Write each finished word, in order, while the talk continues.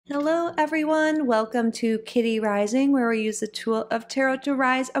Hello everyone, welcome to Kitty Rising, where we use the tool of tarot to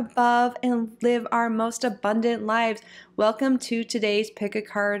rise above and live our most abundant lives. Welcome to today's Pick a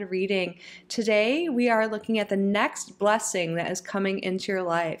Card reading. Today we are looking at the next blessing that is coming into your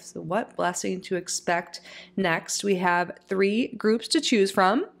life. So what blessing to expect next? We have three groups to choose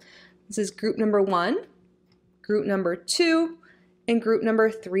from. This is group number 1, group number 2, and group number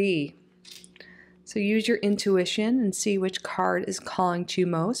 3. So use your intuition and see which card is calling to you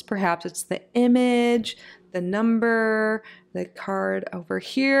most. Perhaps it's the image, the number, the card over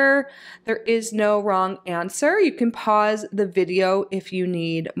here. There is no wrong answer. You can pause the video if you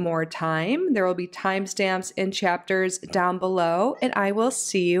need more time. There will be timestamps and chapters down below, and I will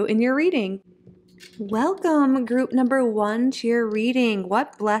see you in your reading. Welcome, group number 1, to your reading.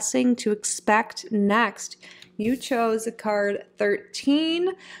 What blessing to expect next? You chose the card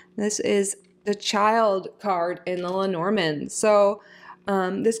 13. This is the child card in the Lenormand. So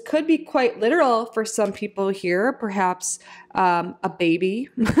this could be quite literal for some people here, perhaps a baby,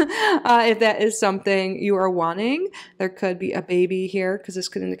 if that is something you are wanting. There could be a baby here because this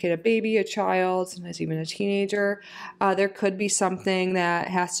could indicate a baby, a child, sometimes even a teenager. There could be something that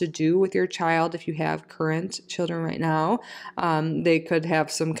has to do with your child if you have current children right now. They could have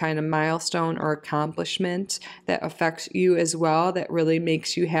some kind of milestone or accomplishment that affects you as well, that really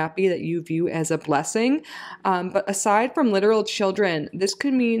makes you happy, that you view as a blessing. But aside from literal children, this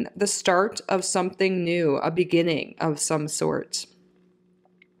could mean the start of something new, a beginning of some sort.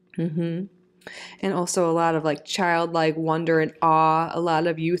 And also a lot of like childlike wonder and awe, a lot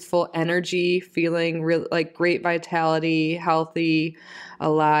of youthful energy, feeling like great vitality, healthy,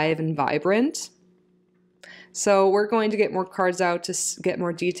 alive, and vibrant. So we're going to get more cards out to get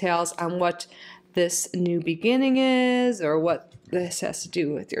more details on what this new beginning is, or what this has to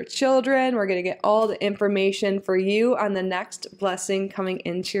do with your children. We're going to get all the information for you on the next blessing coming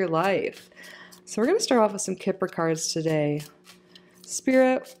into your life. So we're going to start off with some Kipper cards today.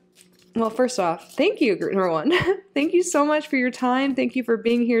 Spirit, well, first off, thank you, group number 1. Thank you so much for your time. Thank you for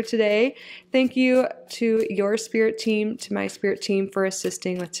being here today. Thank you to your spirit team, to my spirit team, for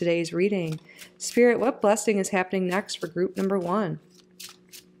assisting with today's reading. Spirit, what blessing is happening next for group number 1?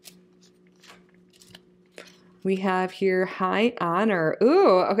 We have here high honor.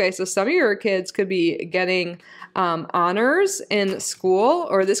 Ooh, okay, so some of your kids could be getting honors in school,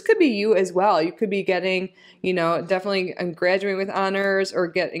 or this could be you as well. You could be getting, you know, definitely graduating with honors or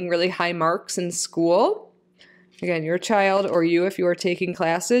getting really high marks in school. Again, your child or you, if you are taking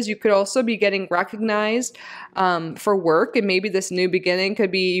classes. You could also be getting recognized for work, and maybe this new beginning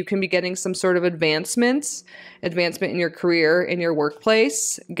could be you can be getting some sort of advancement in your career, in your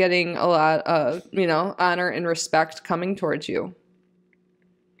workplace, getting a lot of, you know, honor and respect coming towards you.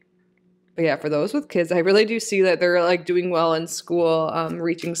 But yeah, for those with kids, I really do see that they're like doing well in school,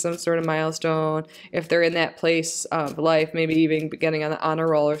 reaching some sort of milestone. If they're in that place of life, maybe even getting on the honor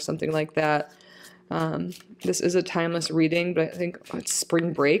roll or something like that. This is a timeless reading, but I think it's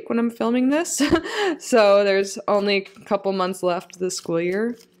spring break when I'm filming this. So there's only a couple months left this school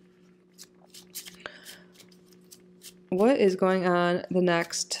year. What is going on the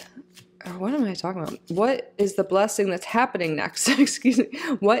next? What am I talking about? What is the blessing that's happening next? Excuse me.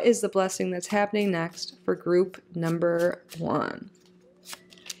 What is the blessing that's happening next for group number 1?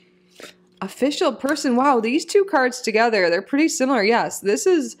 Official person. Wow, these two cards together, they're pretty similar. Yes, this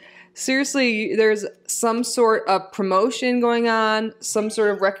is seriously, there's some sort of promotion going on, some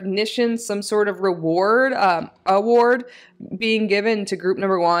sort of recognition, some sort of reward, award being given to group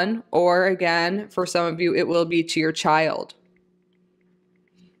number 1, or again, for some of you, it will be to your child.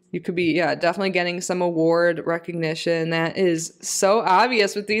 You could be, yeah, definitely getting some award recognition. That is so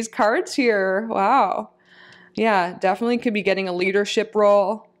obvious with these cards here. Wow. Yeah, definitely could be getting a leadership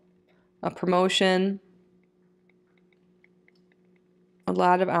role, a promotion. A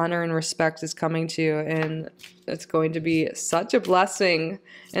lot of honor and respect is coming to you, and it's going to be such a blessing.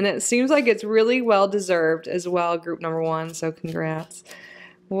 And it seems like it's really well deserved as well, group number 1, so congrats.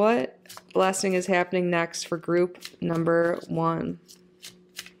 What blessing is happening next for group number 1?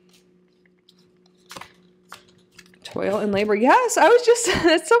 Toil and labor. Yes, I was just,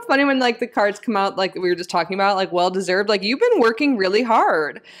 it's so funny when like the cards come out like we were just talking about, like well-deserved, like you've been working really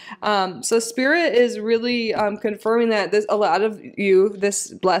hard. So Spirit is really confirming that a lot of you,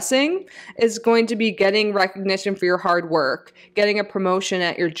 this blessing is going to be getting recognition for your hard work, getting a promotion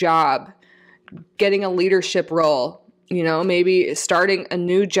at your job, getting a leadership role, you know, maybe starting a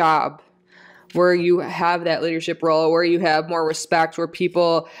new job where you have that leadership role, where you have more respect, where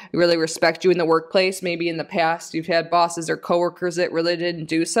people really respect you in the workplace. Maybe in the past you've had bosses or coworkers that really didn't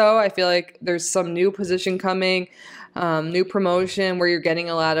do so. I feel like there's some new position coming. New promotion where you're getting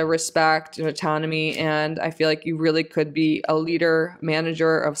a lot of respect and autonomy, and I feel like you really could be a leader,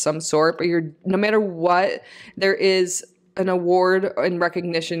 manager of some sort, but no matter what, there is an award and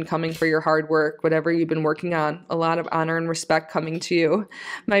recognition coming for your hard work, whatever you've been working on. A lot of honor and respect coming to you.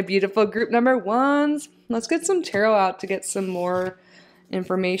 My beautiful group number ones. Let's get some tarot out to get some more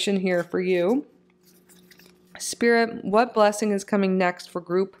information here for you. Spirit, what blessing is coming next for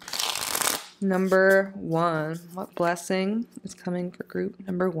group number one? What blessing is coming for group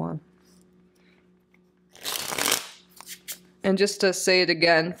number one? And just to say it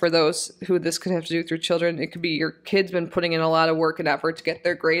again, for those who this could have to do through children, it could be your kid's been putting in a lot of work and effort to get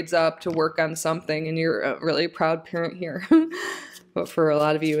their grades up, to work on something, and you're a really proud parent here. But for a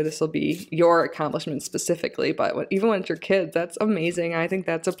lot of you, this will be your accomplishment specifically. But even when it's your kids, that's amazing. I think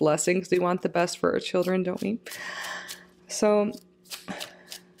that's a blessing because we want the best for our children, don't we? So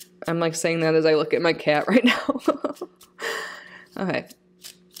I'm like saying that as I look at my cat right now. Okay.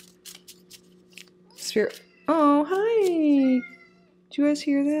 Spirit. Oh, hi. Did you guys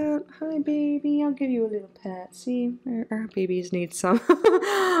hear that? Hi, baby. I'll give you a little pat. See, our babies need some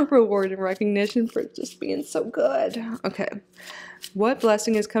reward and recognition for just being so good. Okay. What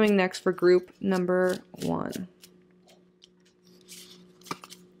blessing is coming next for group number one?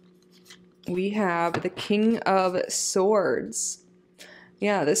 We have the King of Swords.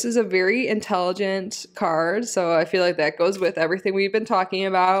 Yeah, this is a very intelligent card, so I feel like that goes with everything we've been talking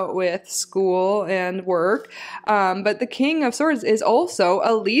about with school and work. But the King of Swords is also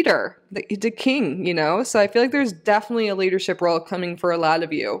a leader, the king, you know? So I feel like there's definitely a leadership role coming for a lot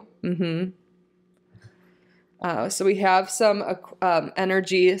of you. So we have some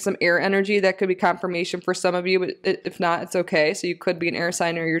energy, some air energy that could be confirmation for some of you, but if not, it's okay. So you could be an air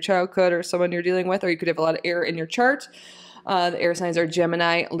sign, or your child could, or someone you're dealing with, or you could have a lot of air in your chart. The air signs are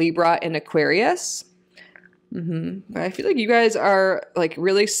Gemini, Libra, and Aquarius. But I feel like you guys are like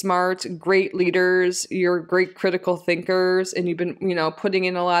really smart, great leaders. You're great critical thinkers, and you've been, you know, putting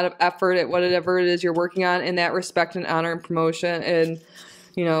in a lot of effort at whatever it is you're working on in that respect and honor and promotion, and,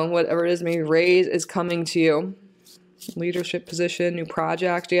 you know, whatever it is, maybe raise is coming to you. Leadership position, new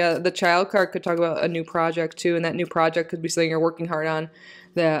project. Yeah, the child card could talk about a new project too, and that new project could be something you're working hard on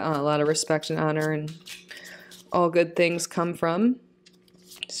that a lot of respect and honor and all good things come from.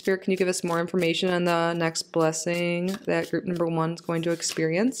 Spirit, can you give us more information on the next blessing that group number one is going to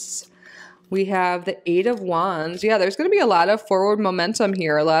experience? We have the Eight of Wands. Yeah, there's going to be a lot of forward momentum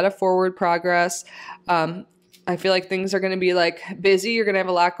here, a lot of forward progress. I feel like things are going to be like busy. You're going to have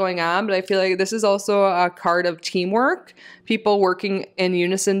a lot going on, but I feel like this is also a card of teamwork, people working in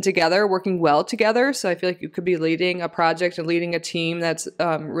unison together, working well together. So I feel like you could be leading a project and leading a team. That's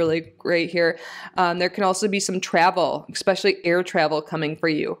really great here. There can also be some travel, especially air travel coming for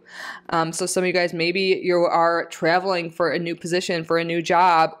you. So some of you guys, maybe you are traveling for a new position, for a new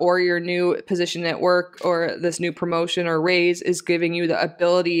job, or your new position at work, or this new promotion or raise is giving you the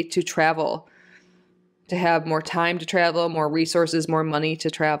ability to travel, to have more time to travel, more resources, more money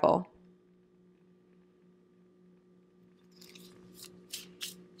to travel.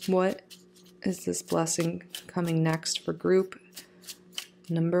 What is this blessing coming next for group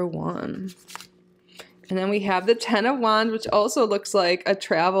number one? And then we have the Ten of Wands, which also looks like a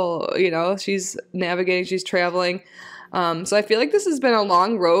travel, you know, she's navigating, she's traveling. So I feel like this has been a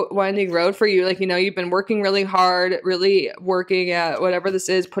long road, winding road for you. Like, you know, you've been working really hard, really working at whatever this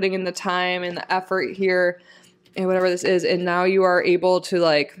is, putting in the time and the effort here and whatever this is. And now you are able to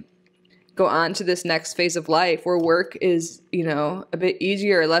like go on to this next phase of life where work is, you know, a bit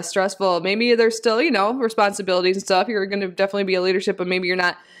easier, less stressful. Maybe there's still, you know, responsibilities and stuff. You're going to definitely be a leadership, but maybe you're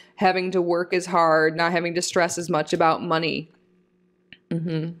not having to work as hard, not having to stress as much about money.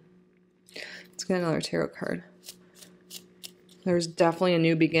 Let's get another tarot card. There's definitely a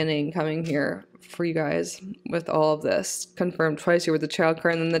new beginning coming here for you guys with all of this. Confirmed twice here with the child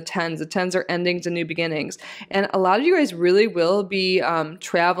card, and then the tens. The tens are endings and new beginnings. And a lot of you guys really will be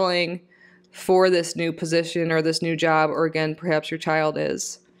traveling for this new position or this new job, or again, perhaps your child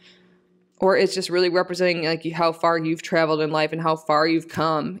is. Or it's just really representing like how far you've traveled in life and how far you've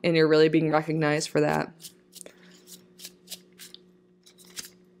come, and you're really being recognized for that.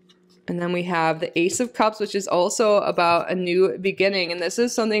 And then we have the Ace of Cups, which is also about a new beginning. And this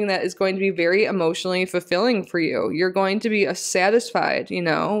is something that is going to be very emotionally fulfilling for you. You're going to be satisfied, you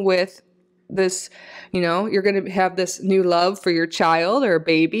know, with this, you know, you're going to have this new love for your child or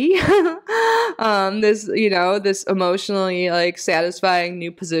baby. This, you know, this emotionally like satisfying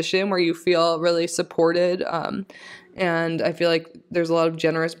new position where you feel really supported. And I feel like there's a lot of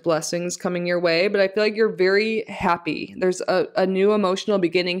generous blessings coming your way, but I feel like you're very happy. There's a new emotional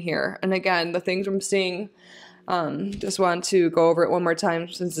beginning here. And again, the things I'm seeing Just want to go over it one more time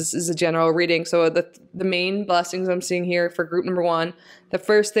since this is a general reading. So the main blessings I'm seeing here for group number 1, the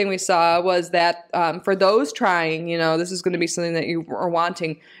first thing we saw was that for those trying, this is going to be something that you are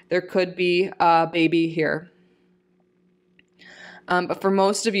wanting. There could be a baby here. But for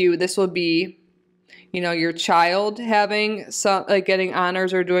most of you, this will be your child having some, like getting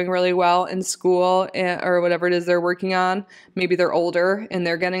honors or doing really well in school or whatever it is they're working on. Maybe they're older and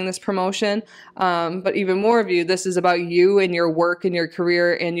they're getting this promotion. But even more of you, this is about you and your work and your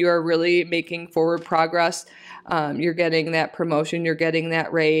career, and you are really making forward progress. You're getting that promotion, you're getting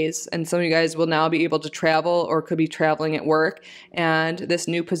that raise, and some of you guys will now be able to travel or could be traveling at work. And this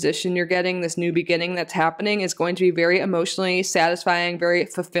new position you're getting, this new beginning that's happening, is going to be very emotionally satisfying, very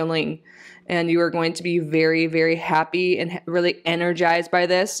fulfilling. And you are going to be very, very happy and really energized by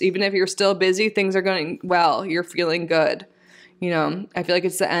this. Even if you're still busy, things are going well. You're feeling good. I feel like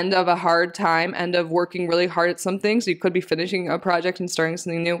it's the end of a hard time, end of working really hard at something. So you could be finishing a project and starting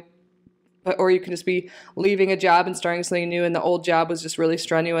something new. Or you can just be leaving a job and starting something new, and the old job was just really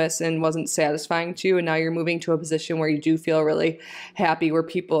strenuous and wasn't satisfying to you, and now you're moving to a position where you do feel really happy, where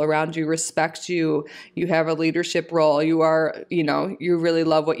people around you respect you, you have a leadership role, you are, you really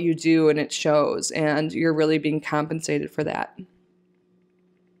love what you do, and it shows, and you're really being compensated for that.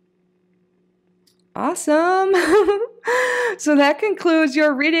 Awesome. So that concludes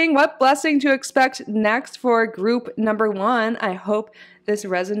your reading. What blessing to expect next for group number 1. I hope this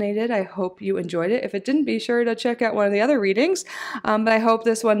resonated. I hope you enjoyed it. If it didn't, be sure to check out one of the other readings. But I hope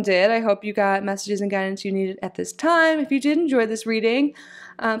this one did. I hope you got messages and guidance you needed at this time. If you did enjoy this reading,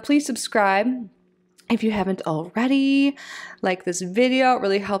 please subscribe. If you haven't already, like this video. It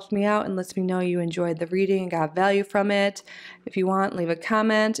really helps me out and lets me know you enjoyed the reading and got value from it. If you want, leave a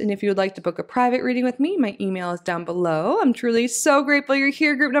comment. And if you would like to book a private reading with me, my email is down below. I'm truly so grateful you're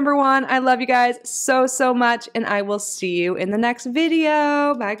here, group number 1. I love you guys so, so much, and I will see you in the next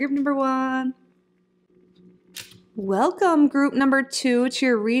video. Bye, group number 1. Welcome, group number 2, to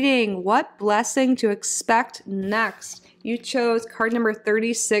your reading. What blessing to expect next? You chose card number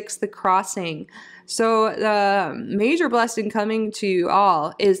 36, The Crossing. So the major blessing coming to you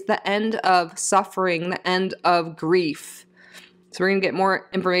all is the end of suffering, the end of grief. So we're going to get more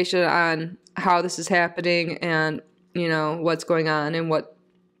information on how this is happening and, what's going on and what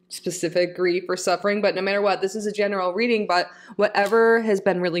specific grief or suffering. But no matter what, this is a general reading, but whatever has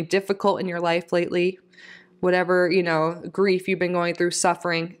been really difficult in your life lately, whatever, grief you've been going through,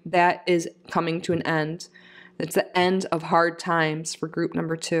 suffering, that is coming to an end. It's the end of hard times for group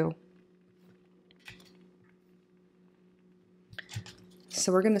number 2.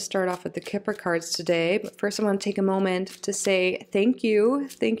 So we're going to start off with the Kipper cards today, but first I want to take a moment to say thank you.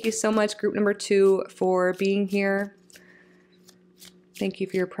 Thank you so much, group number 2, for being here. Thank you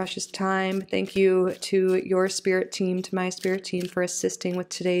for your precious time. Thank you to your spirit team, to my spirit team, for assisting with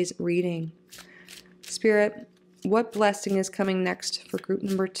today's reading. Spirit, what blessing is coming next for group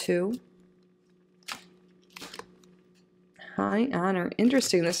number 2? High honor.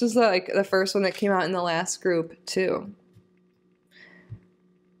 Interesting. This is like the first one that came out in the last group too.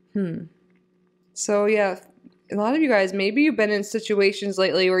 So yeah, a lot of you guys, maybe you've been in situations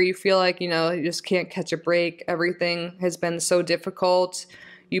lately where you feel like, you just can't catch a break. Everything has been so difficult.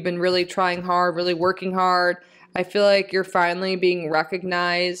 You've been really trying hard, really working hard. I feel like you're finally being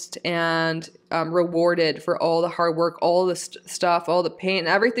recognized and rewarded for all the hard work, all the stuff, all the pain,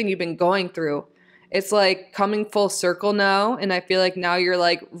 everything you've been going through. It's like coming full circle now, and I feel like now you're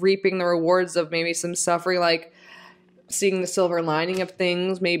like reaping the rewards of maybe some suffering, like seeing the silver lining of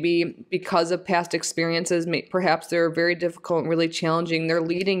things, maybe because of past experiences. Perhaps they're very difficult and really challenging. They're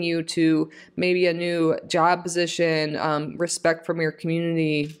leading you to maybe a new job position, respect from your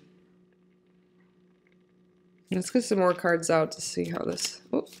community. Let's get some more cards out to see how this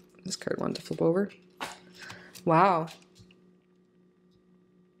card wanted to flip over. Wow.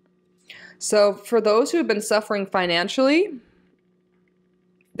 So for those who have been suffering financially,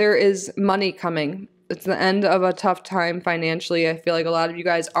 there is money coming. It's the end of a tough time financially. I feel like a lot of you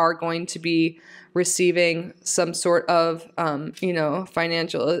guys are going to be receiving some sort of,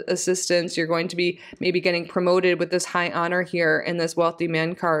 financial assistance. You're going to be maybe getting promoted with this high honor here in this wealthy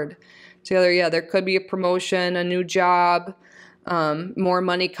man card. Together, yeah, there could be a promotion, a new job, more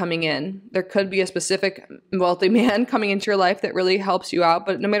money coming in. There could be a specific wealthy man coming into your life that really helps you out.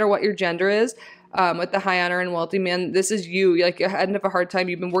 But no matter what your gender is, with the high honor and wealthy man, this is you. Like, at the end of a hard time,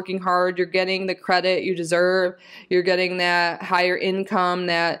 you've been working hard. You're getting the credit you deserve. You're getting that higher income,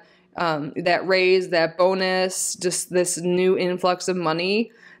 that raise, that bonus, just this new influx of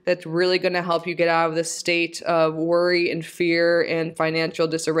money that's really going to help you get out of this state of worry and fear and financial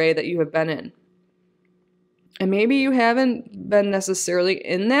disarray that you have been in. And maybe you haven't been necessarily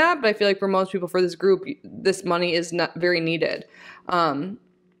in that, but I feel like for most people, for this group, this money is not very needed.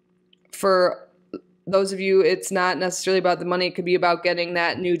 For those of you, it's not necessarily about the money. It could be about getting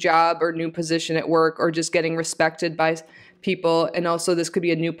that new job or new position at work, or just getting respected by people. And also this could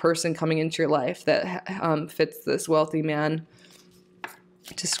be a new person coming into your life that fits this wealthy man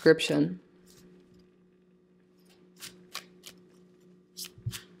description.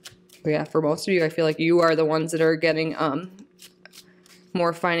 But yeah, for most of you, I feel like you are the ones that are getting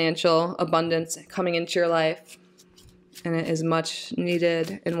more financial abundance coming into your life. And it is much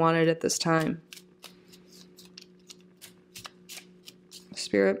needed and wanted at this time.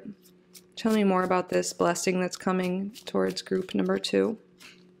 Spirit, tell me more about this blessing that's coming towards group number 2.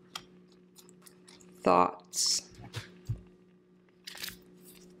 Thoughts.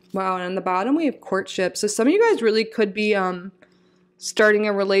 Wow, and on the bottom we have courtship. So some of you guys really could be starting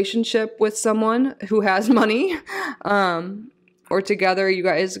a relationship with someone who has money, or together you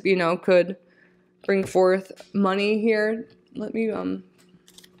guys, you know, could bring forth money here. Let me,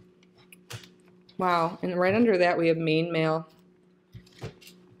 wow, and right under that we have main male.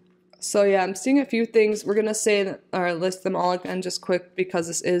 So yeah, I'm seeing a few things. We're going to say, or list them all again just quick because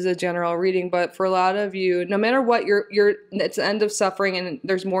this is a general reading, but for a lot of you, no matter what, it's the end of suffering and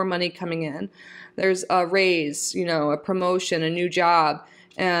there's more money coming in. There's a raise, you know, a promotion, a new job.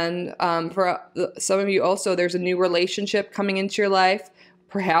 And for some of you also, there's a new relationship coming into your life,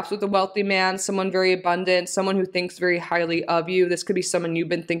 perhaps with a wealthy man, someone very abundant, someone who thinks very highly of you. This could be someone you've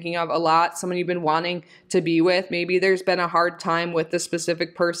been thinking of a lot, someone you've been wanting to be with. Maybe there's been a hard time with this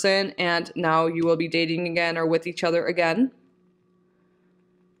specific person, and now you will be dating again or with each other again.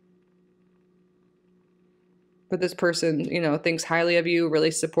 But this person, you know, thinks highly of you,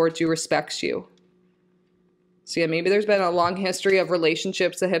 really supports you, respects you. So yeah, maybe there's been a long history of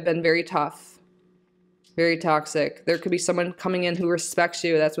relationships that have been very tough, very toxic. There could be someone coming in who respects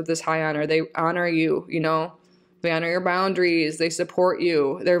you. That's what this high honor. They honor you, you know. They honor your boundaries. They support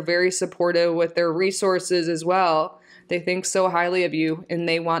you. They're very supportive with their resources as well. They think so highly of you and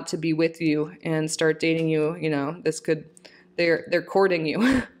they want to be with you and start dating you. You know, this could, they're courting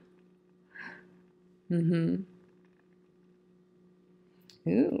you.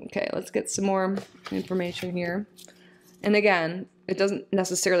 Ooh, okay, let's get some more information here. And again, it doesn't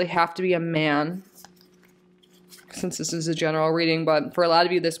necessarily have to be a man, since this is a general reading, but for a lot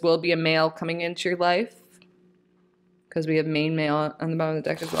of you, this will be a male coming into your life, because we have main male on the bottom of the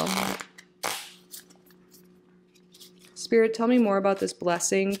deck as well. Spirit, tell me more about this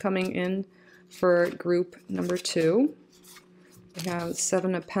blessing coming in for group number 2. We have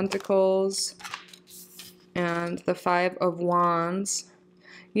 7 of Pentacles and the 5 of Wands.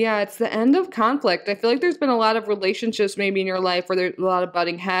 Yeah, it's the end of conflict. I feel like there's been a lot of relationships maybe in your life where there's a lot of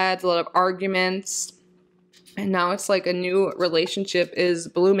butting heads, a lot of arguments. And now it's like a new relationship is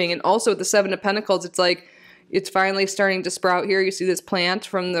blooming. And also with the 7 of Pentacles, it's like it's finally starting to sprout here. You see this plant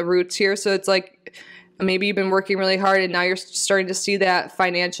from the roots here. So it's like maybe you've been working really hard and now you're starting to see that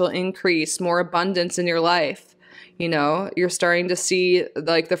financial increase, more abundance in your life. You know, you're starting to see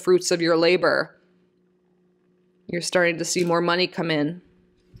like the fruits of your labor. You're starting to see more money come in.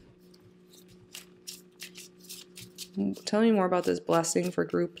 Tell me more about this blessing for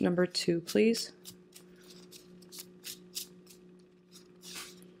group number 2, please.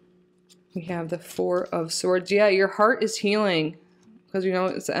 We have the 4 of Swords. Yeah, your heart is healing because, you know,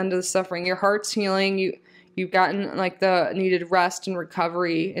 it's the end of the suffering. Your heart's healing. You've gotten like the needed rest and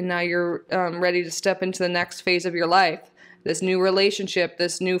recovery, and now you're ready to step into the next phase of your life. This new relationship,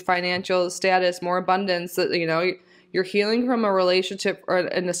 this new financial status, more abundance. That, you know, you're healing from a relationship or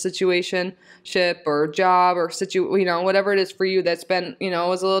in a situationship or job or you know, whatever it is for you that's been, you know,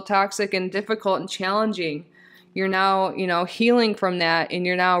 was a little toxic and difficult and challenging. You're now, you know, healing from that, and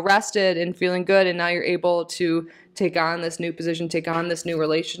you're now rested and feeling good, and now you're able to take on this new position, take on this new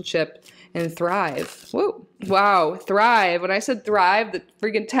relationship, and thrive. Whoa. Wow, thrive. When I said thrive, the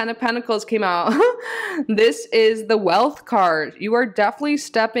freaking 10 of Pentacles came out. This is the wealth card. You are definitely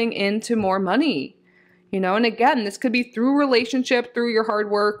stepping into more money. You know, and again, this could be through relationship, through your hard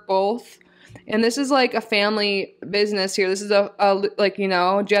work, both. And this is like a family business here. This is a like, you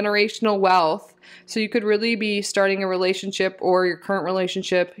know, generational wealth. So you could really be starting a relationship, or your current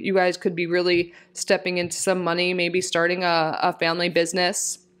relationship. You guys could be really stepping into some money, maybe starting a family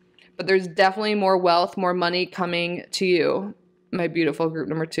business. But there's definitely more wealth, more money coming to you, my beautiful group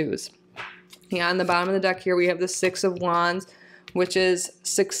number 2s. Yeah, on the bottom of the deck here, we have the 6 of Wands, which is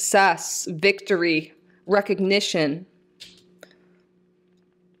success, victory, recognition,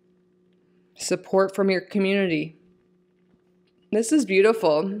 support from your community. This is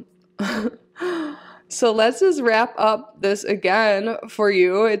beautiful. So let's just wrap up this again for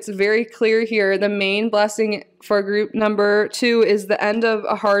you. It's very clear here. The main blessing for group number 2 is the end of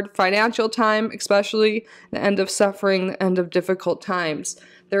a hard financial time, especially the end of suffering, the end of difficult times.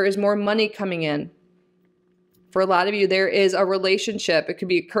 There is more money coming in. For a lot of you, there is a relationship. It could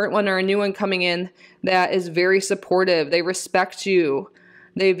be a current one or a new one coming in that is very supportive. They respect you.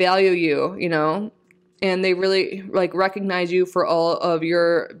 They value you, you know, and they really like recognize you for all of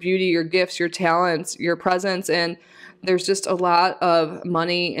your beauty, your gifts, your talents, your presence. And there's just a lot of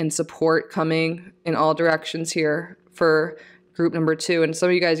money and support coming in all directions here for group number 2. And some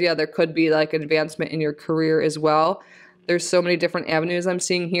of you guys, yeah, there could be like an advancement in your career as well. There's so many different avenues I'm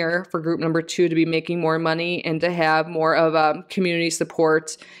seeing here for group number 2 to be making more money and to have more of community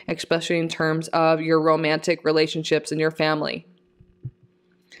support, especially in terms of your romantic relationships and your family.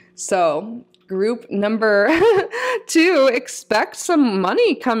 So group number 2, expect some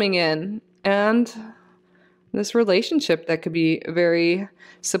money coming in and this relationship that could be very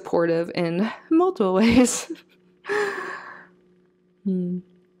supportive in multiple ways.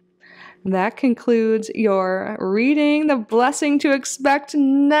 That concludes your reading, the blessing to expect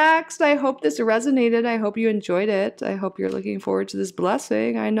next. I hope this resonated. I hope you enjoyed it. I hope you're looking forward to this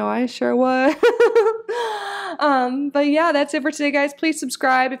blessing. I know I sure would. But yeah, that's it for today, guys. Please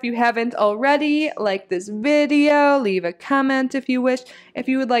subscribe if you haven't already. Like this video. Leave a comment if you wish. If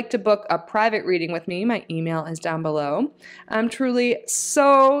you would like to book a private reading with me, my email is down below. I'm truly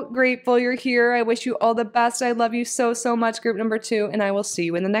so grateful you're here. I wish you all the best. I love you so, so much, group number 2, and I will see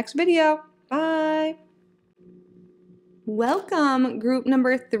you in the next video. Bye. Welcome, group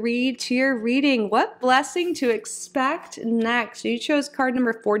number 3, to your reading. What blessing to expect next? You chose card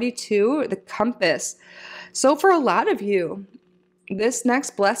number 42, the Compass. So for a lot of you, this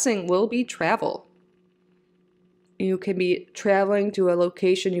next blessing will be travel. You could be traveling to a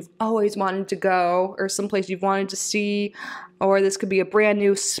location you've always wanted to go, or someplace you've wanted to see, or this could be a brand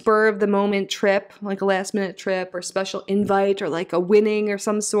new spur of the moment trip, like a last minute trip or special invite or like a winning or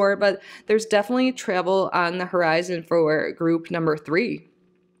some sort. But there's definitely travel on the horizon for group number 3.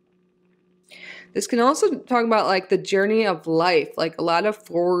 This can also talk about like the journey of life, like a lot of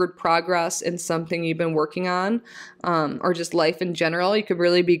forward progress in something you've been working on, or just life in general. You could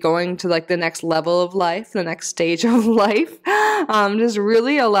really be going to like the next level of life, the next stage of life. Just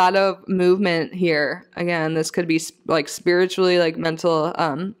really a lot of movement here. Again, this could be like spiritually, like mental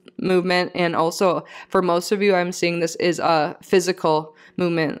movement. And also for most of you, I'm seeing this is a physical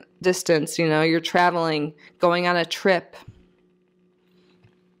movement, distance, you know, you're traveling, going on a trip.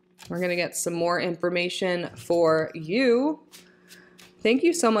 We're going to get some more information for you. Thank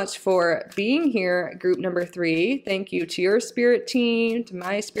you so much for being here, group number 3. Thank you to your spirit team, to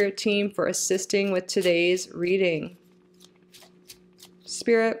my spirit team for assisting with today's reading.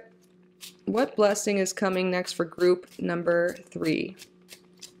 Spirit, what blessing is coming next for group number 3?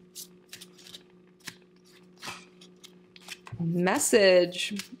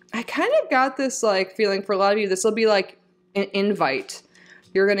 Message. I kind of got this like feeling for a lot of you, this will be like an invite.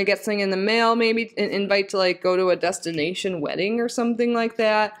 You're going to get something in the mail, maybe an invite to like go to a destination wedding or something like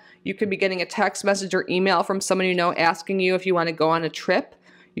that. You could be getting a text message or email from someone you know asking you if you want to go on a trip.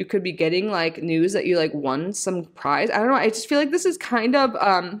 You could be getting like news that you like won some prize. I don't know. I just feel like this is kind of,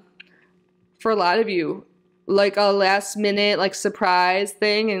 for a lot of you, like a last minute like surprise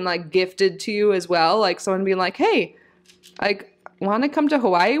thing and like gifted to you as well. Like someone being like, hey, like, want to come to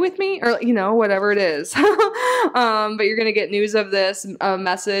Hawaii with me? Or, you know, whatever it is. But you're going to get news of this, a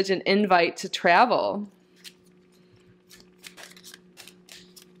message, an invite to travel.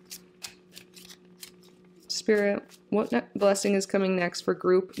 Spirit, what blessing is coming next for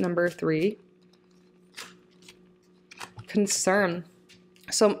group number 3? Concern.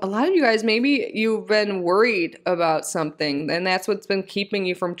 So a lot of you guys, maybe you've been worried about something, and that's what's been keeping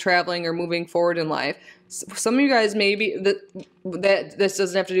you from traveling or moving forward in life. Some of you guys, maybe that this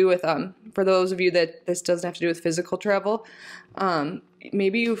doesn't have to do with, for those of you that this doesn't have to do with physical travel,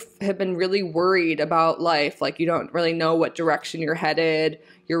 maybe you have been really worried about life, like you don't really know what direction you're headed,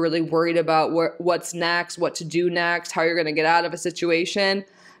 you're really worried about what's next, what to do next, how you're going to get out of a situation.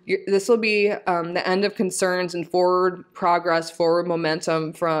 This will be the end of concerns and forward progress, forward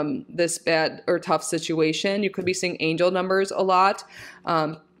momentum from this bad or tough situation. You could be seeing angel numbers a lot,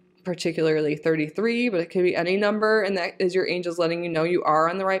 particularly 33, but it could be any number, and that is your angels letting you know you are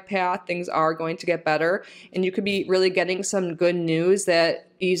on the right path. Things are going to get better, and you could be really getting some good news that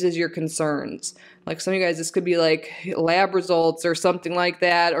eases your concerns. Like some of you guys, this could be like lab results or something like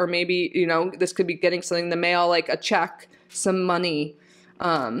that, or maybe, you know, this could be getting something in the mail, like a check, some money,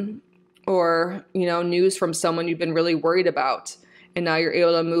 or, you know, news from someone you've been really worried about. and now you're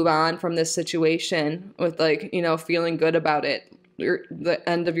able to move on from this situation with, like, you know, feeling good about it. The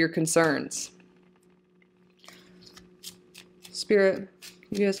end of your concerns. Spirit, can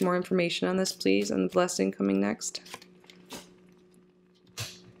you give us more information on this, please, and the blessing coming next?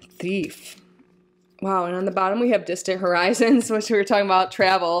 Thief. Wow, and on the bottom we have distant horizons, which we were talking about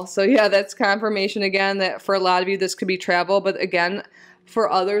travel. So yeah, that's confirmation again that for a lot of you this could be travel, but again, for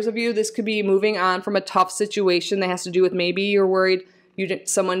others of you this could be moving on from a tough situation that has to do with maybe you're worried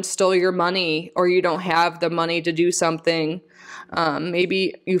someone stole your money, or you don't have the money to do something.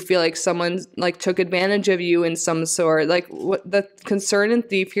 Maybe you feel like someone like took advantage of you in some sort. Like what the concern and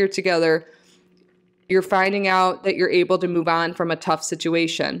thief here together, you're finding out that you're able to move on from a tough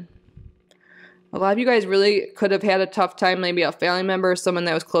situation. A lot of you guys really could have had a tough time. Maybe a family member or someone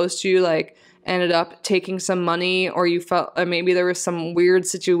that was close to you, like, ended up taking some money, or you felt maybe there was some weird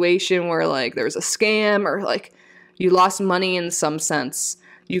situation where, like, there was a scam, or like you lost money in some sense.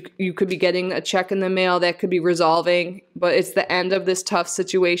 You could be getting a check in the mail that could be resolving, but it's the end of this tough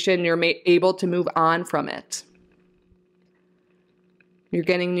situation. You're able to move on from it. You're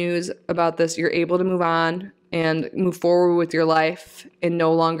getting news about this. You're able to move on and move forward with your life and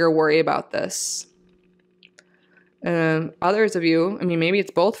no longer worry about this. Others of you, I mean, maybe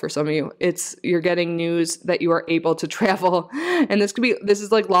it's both for some of you, you're getting news that you are able to travel. And this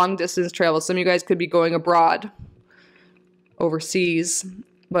is like long distance travel. Some of you guys could be going abroad, overseas,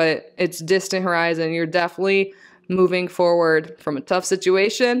 but it's distant horizon. You're definitely moving forward from a tough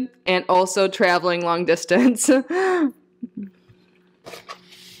situation and also traveling long distance.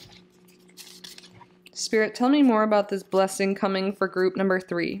 Spirit, tell me more about this blessing coming for group number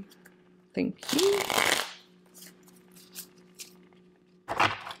 3. Thank you.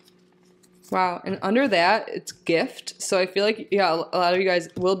 Wow, and under that, it's gift. So I feel like, yeah, a lot of you guys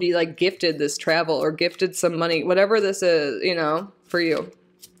will be like gifted this travel or gifted some money, whatever this is, you know, for you.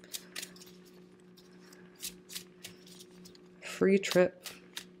 Free trip.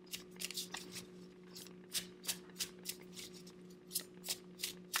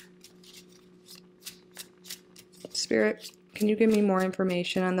 Spirit, can you give me more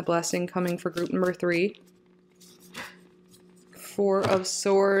information on the blessing coming for group number 3? 4 of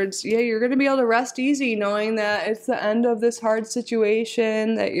Swords. Yeah, you're going to be able to rest easy knowing that it's the end of this hard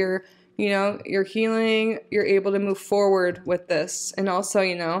situation, that you're healing, you're able to move forward with this. And also,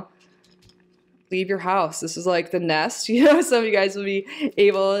 you know, leave your house. This is like the nest. You know, some of you guys will be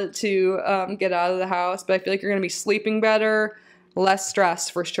able to get out of the house, but I feel like you're going to be sleeping better, less stress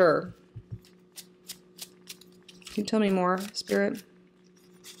for sure. Can you tell me more, Spirit?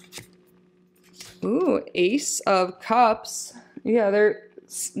 Ooh, Ace of Cups. Yeah,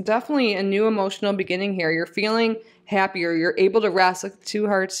 there's definitely a new emotional beginning here. You're feeling happier. You're able to rest. Like 2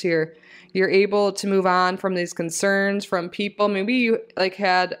 hearts here. You're able to move on from these concerns from people. Maybe you like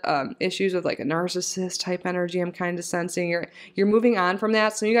had issues with like a narcissist type energy. I'm kind of sensing you're moving on from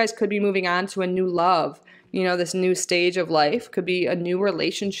that. Some of you guys could be moving on to a new love. You know, this new stage of life could be a new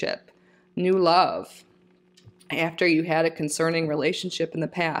relationship, new love. After you had a concerning relationship in the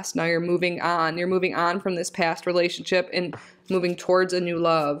past, now you're moving on. You're moving on from this past relationship and moving towards a new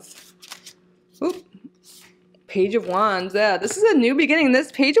love. Oop. Page of Wands. Yeah, this is a new beginning. This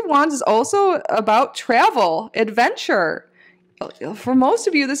Page of Wands is also about travel, adventure. For most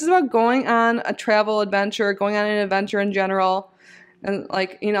of you, this is about going on a travel adventure, going on an adventure in general. And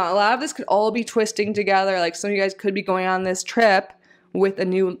like, you know, a lot of this could all be twisting together. Like some of you guys could be going on this trip with a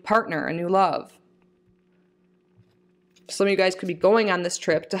new partner, a new love. Some of you guys could be going on this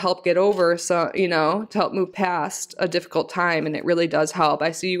trip to help get over, so, you know, to help move past a difficult time, and it really does help.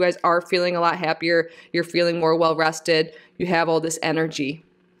 I see you guys are feeling a lot happier. You're feeling more well-rested. You have all this energy.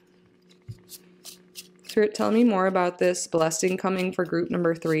 Spirit, tell me more about this blessing coming for group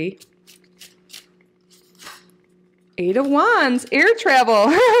number 3. 8 of Wands, air travel.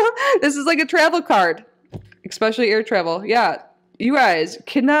 This is like a travel card, especially air travel. Yeah, you guys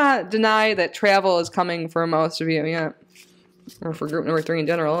cannot deny that travel is coming for most of you. Yeah. Or for group number 3 in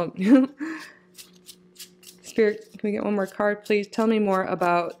general. Spirit, can we get one more card, please? Tell me more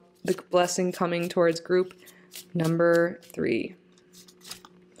about the blessing coming towards group number 3.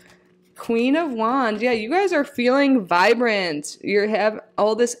 Queen of Wands. Yeah, you guys are feeling vibrant. You have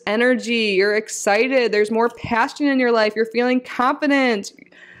all this energy. You're excited. There's more passion in your life. You're feeling confident.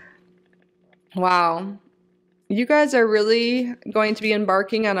 Wow. You guys are really going to be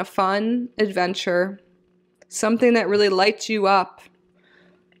embarking on a fun adventure. Something that really lights you up,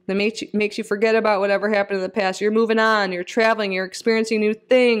 that makes you forget about whatever happened in the past. You're moving on, you're traveling, you're experiencing new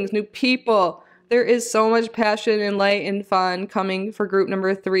things, new people. There is so much passion and light and fun coming for group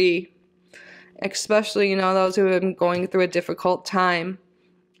number 3. especially, you know, those who have been going through a difficult time.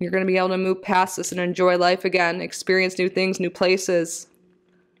 You're going to be able to move past this and enjoy life again, experience new things, new places.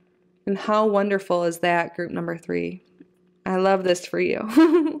 And how wonderful is that, group number 3? I love this for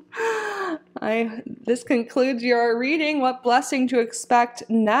you. This concludes your reading. What blessing to expect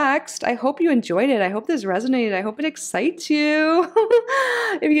next. I hope you enjoyed it. I hope this resonated. I hope it excites you.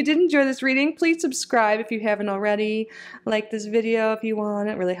 If you did enjoy this reading, please subscribe if you haven't already. Like this video if you want.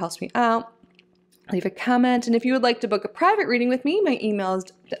 It really helps me out. Leave a comment, and if you would like to book a private reading with me, my email is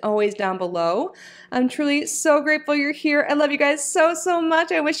always down below. I'm truly so grateful you're here. I love you guys so, so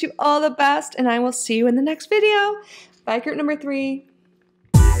much. I wish you all the best, and I will see you in the next video. Bye, group number 3.